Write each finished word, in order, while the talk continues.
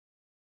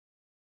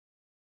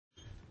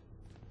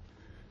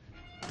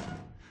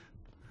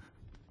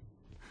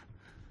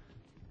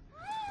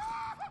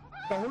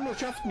Jeg holder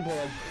kjeften på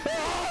dem.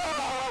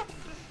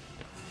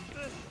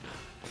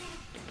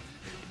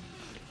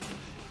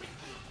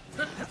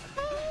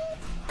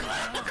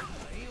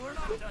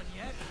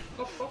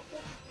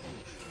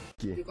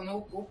 Du kan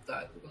hoppe opp der.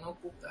 Det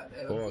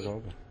er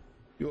jo fint.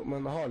 Jo,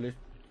 men jeg har lyst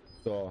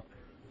til å...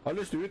 Jeg har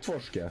lyst til å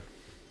utforske.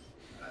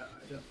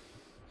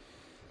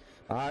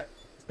 Nei,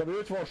 skal vi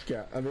utforske?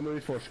 Jeg vil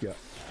utforske.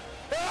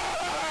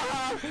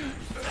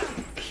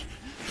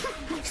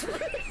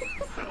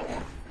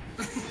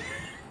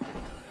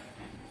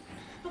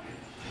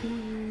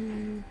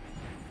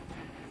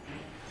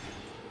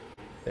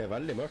 Det er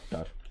veldig mørkt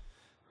der.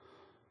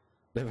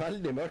 Det er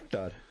veldig mørkt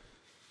der.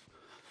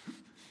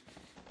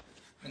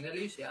 Men det er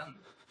lys igjen.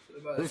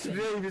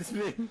 Vi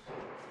spring!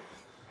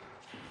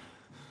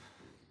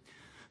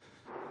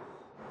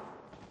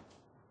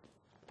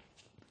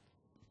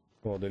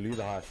 Å, det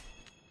lyder her.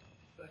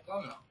 Det er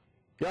kamera.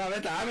 Ja,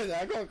 vent,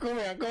 kom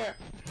igjen.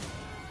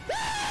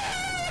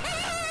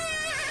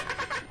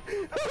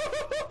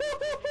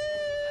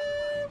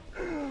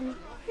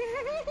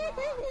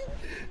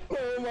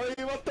 Oh my,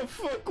 what the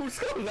fuck, hvor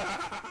skal det?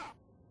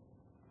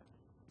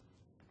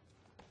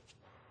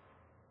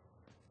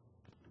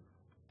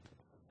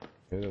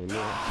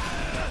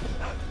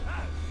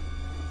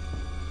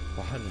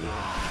 Hva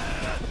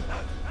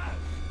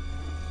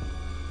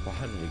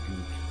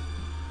herregud.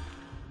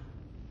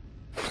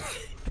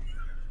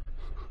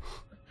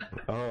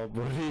 Ja,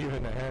 på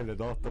riven er hele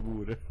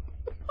databordet.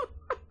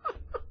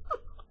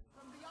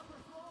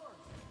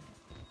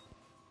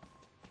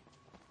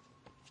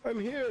 I'm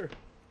here.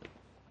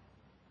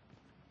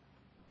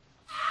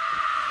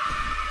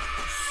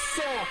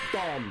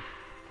 Satan!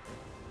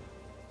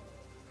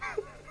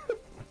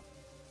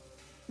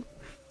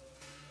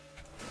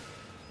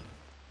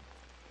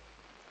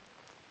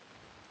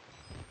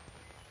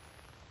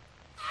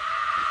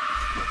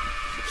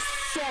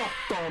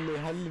 Satan i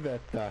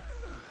helvete!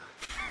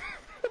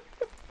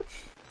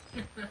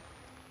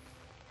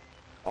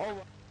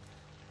 Oh.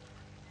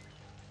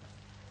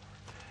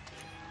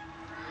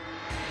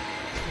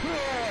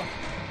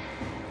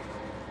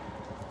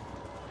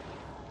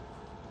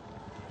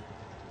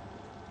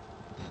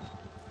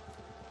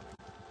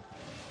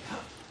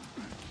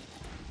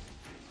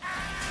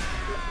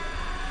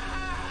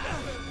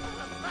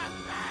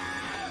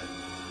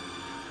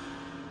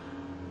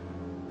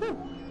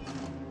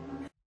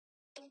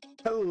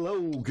 Hello,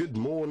 good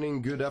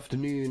morning, good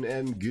afternoon,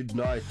 and good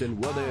night,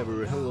 and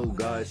whatever. Hello,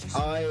 guys.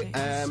 I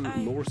am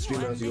Nord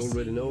Stream, as you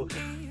already know.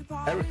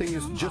 Everything you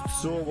just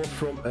saw was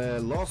from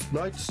last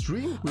night's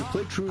stream. We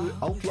played through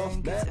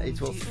Outlast. It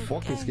was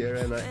fucking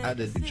scary, and I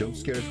added jump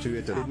scares to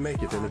it. I didn't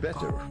make it any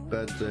better,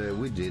 but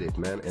we did it,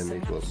 man, and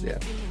it was, yeah.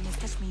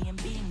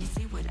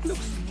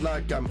 Looks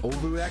like I'm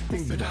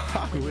overreacting, but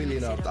I'm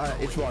really not.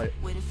 It's my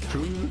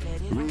true,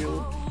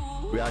 real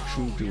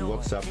reaction to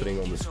what's happening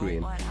on the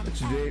screen. And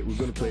today we're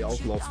gonna play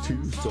Outlast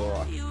 2, so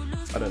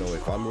I don't know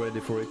if I'm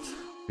ready for it.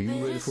 Are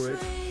you ready for it?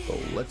 So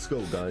let's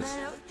go, guys.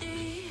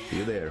 See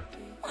you there.